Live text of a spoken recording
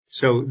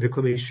So the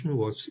Commission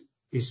was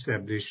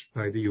established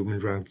by the Human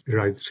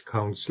Rights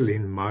Council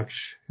in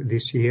March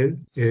this year.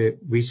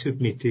 We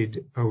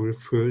submitted our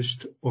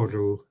first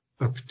oral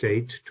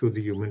update to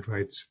the Human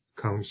Rights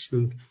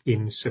Council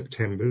in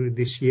September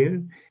this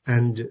year,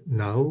 and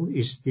now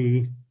is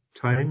the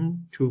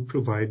time to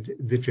provide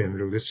the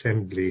General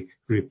Assembly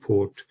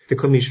report. The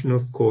Commission,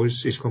 of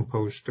course, is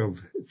composed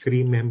of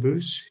 3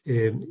 members.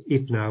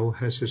 It now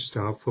has a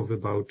staff of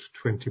about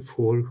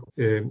 24,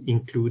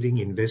 including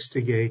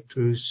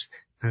investigators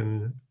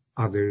and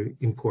other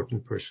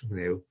important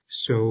personnel.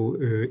 So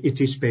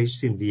it is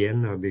based in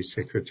Vienna, the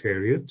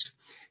Secretariat,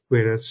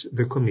 whereas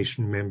the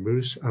Commission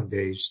members are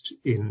based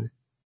in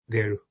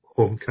their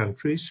home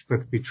countries,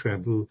 but we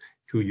travel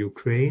to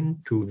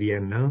Ukraine, to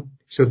Vienna.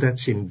 So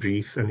that's in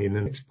brief and in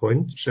the next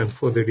point. And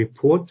for the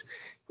report,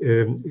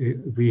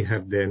 we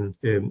have then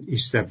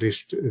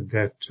established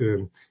that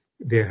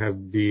there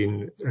have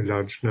been a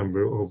large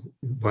number of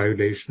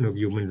violation of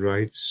human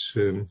rights,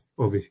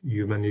 of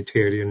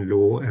humanitarian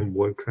law and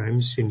war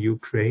crimes in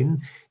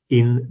Ukraine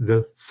in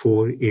the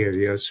 4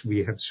 areas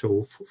we have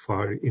so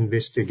far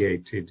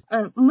investigated.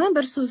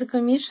 Members of the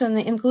Commission,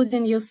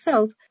 including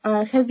yourself,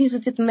 have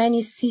visited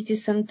many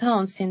cities and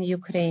towns in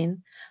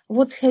Ukraine.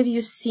 What have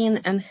you seen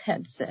and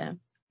heard there?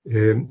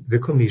 The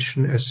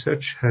Commission as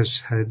such has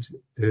had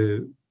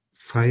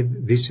 5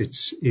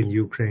 visits in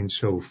Ukraine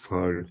so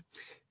far,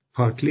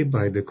 partly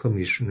by the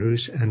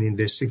commissioners and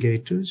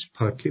investigators,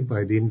 partly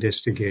by the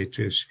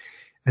investigators.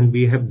 And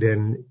we have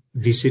then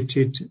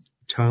visited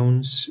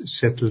towns,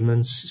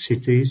 settlements,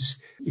 cities,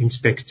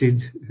 inspected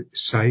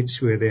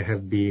sites where there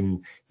have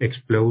been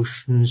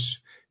explosions,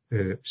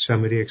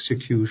 summary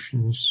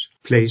executions,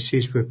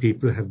 places where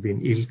people have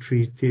been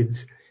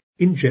ill-treated.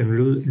 In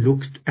general,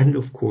 looked and,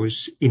 of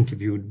course,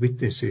 interviewed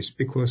witnesses,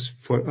 because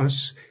for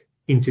us,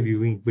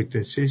 interviewing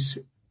witnesses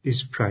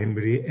is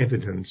primary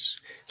evidence.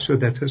 So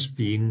that has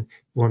been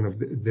one of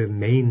the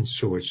main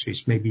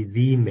sources, maybe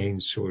the main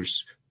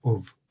source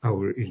of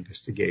our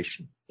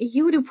investigation.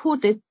 You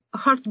reported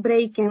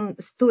heartbreaking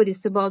stories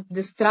about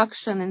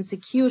destruction,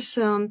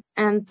 execution,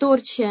 and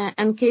torture,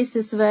 and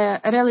cases where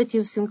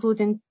relatives,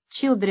 including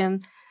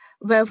children,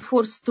 were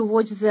forced to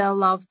watch their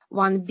loved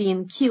one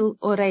being killed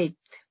or raped.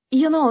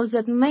 You know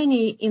that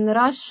many in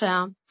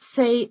Russia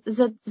say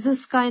that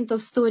this kind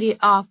of story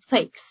are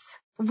fakes.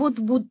 What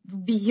would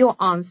be your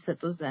answer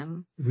to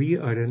them? We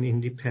are an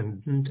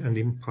independent and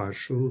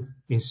impartial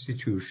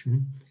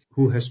institution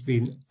who has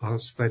been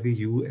asked by the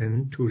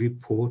UN to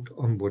report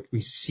on what we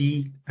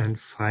see and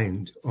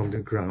find on the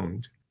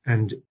ground.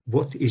 And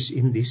what is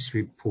in this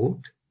report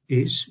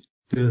is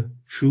the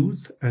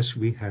truth as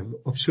we have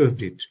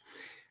observed it.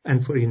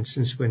 And for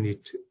instance, when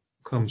it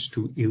comes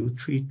to ill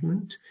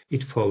treatment,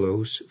 it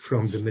follows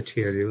from the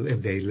material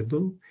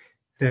available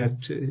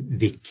that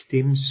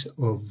victims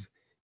of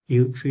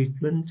ill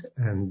treatment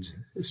and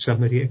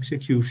summary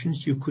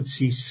executions, you could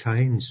see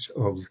signs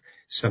of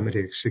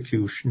summary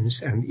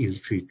executions and ill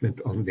treatment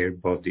on their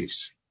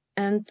bodies.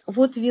 And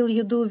what will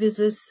you do with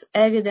this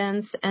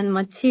evidence and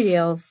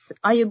materials?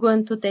 Are you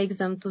going to take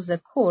them to the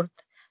court?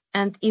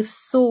 And if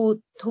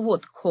so, to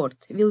what court?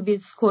 Will be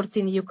it court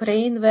in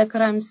Ukraine where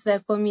crimes were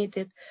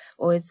committed,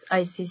 or it's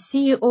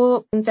ICC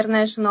or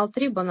International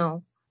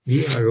Tribunal?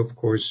 We are, of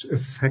course, a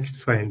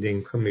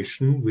fact-finding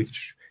commission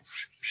which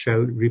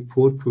shall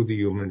report to the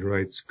Human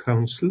Rights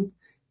Council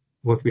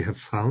what we have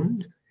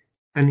found.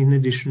 And in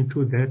addition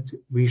to that,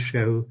 we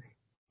shall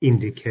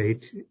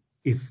indicate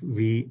if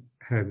we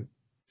have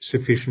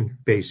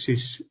sufficient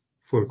basis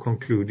for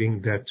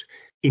concluding that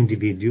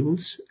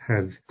individuals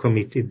have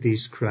committed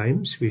these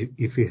crimes,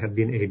 if we have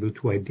been able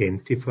to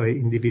identify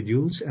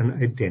individuals and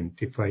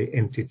identify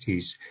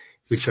entities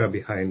which are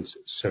behind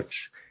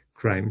such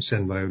crimes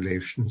and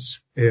violations.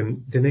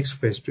 The next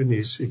question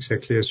is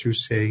exactly as you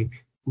say,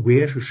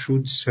 where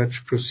should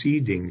such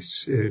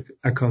proceedings,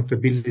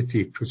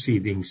 accountability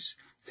proceedings,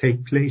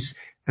 take place?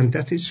 And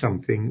that is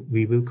something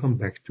we will come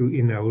back to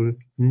in our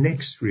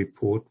next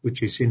report,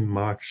 which is in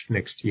March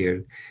next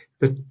year.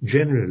 But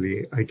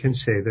generally, I can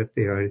say that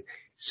there are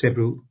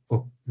several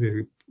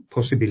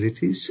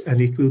possibilities,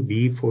 and it will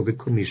be for the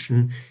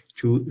Commission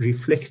to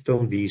reflect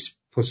on these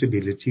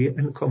possibilities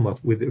and come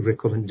up with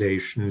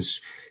recommendations,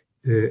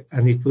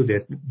 and it will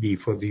then be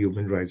for the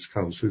Human Rights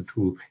Council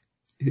to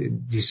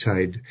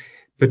decide.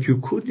 But you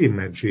could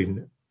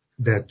imagine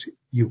that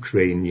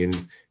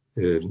Ukrainian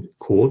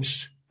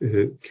courts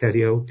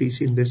carry out these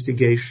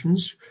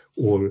investigations,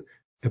 or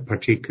a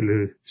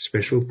particular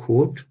special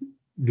court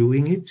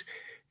doing it,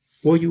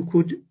 or you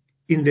could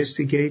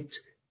investigate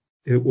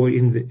or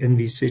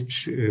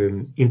envisage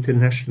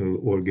international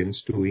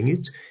organs doing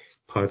it,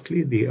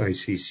 partly the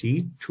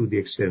ICC to the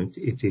extent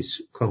it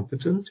is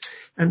competent,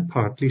 and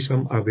partly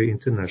some other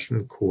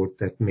international court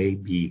that may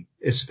be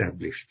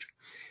established.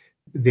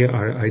 There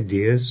are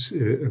ideas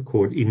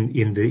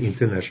in the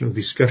international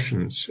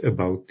discussions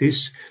about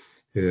this.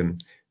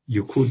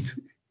 You could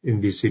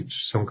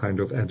envisage some kind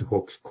of ad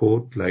hoc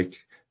court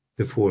like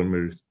the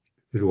former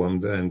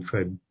Rwanda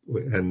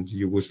and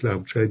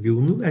Yugoslav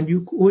tribunal,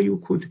 or you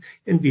could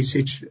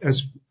envisage,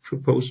 as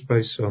proposed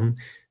by some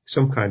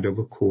kind of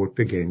a court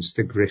against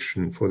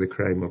aggression for the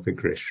crime of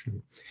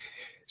aggression.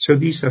 So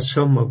these are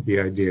some of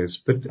the ideas,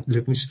 but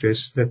let me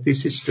stress that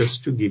this is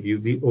just to give you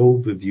the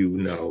overview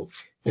now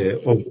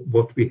of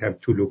what we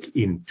have to look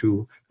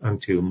into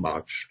until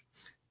March.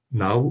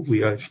 Now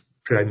we are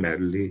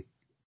primarily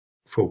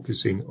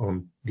focusing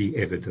on the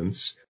evidence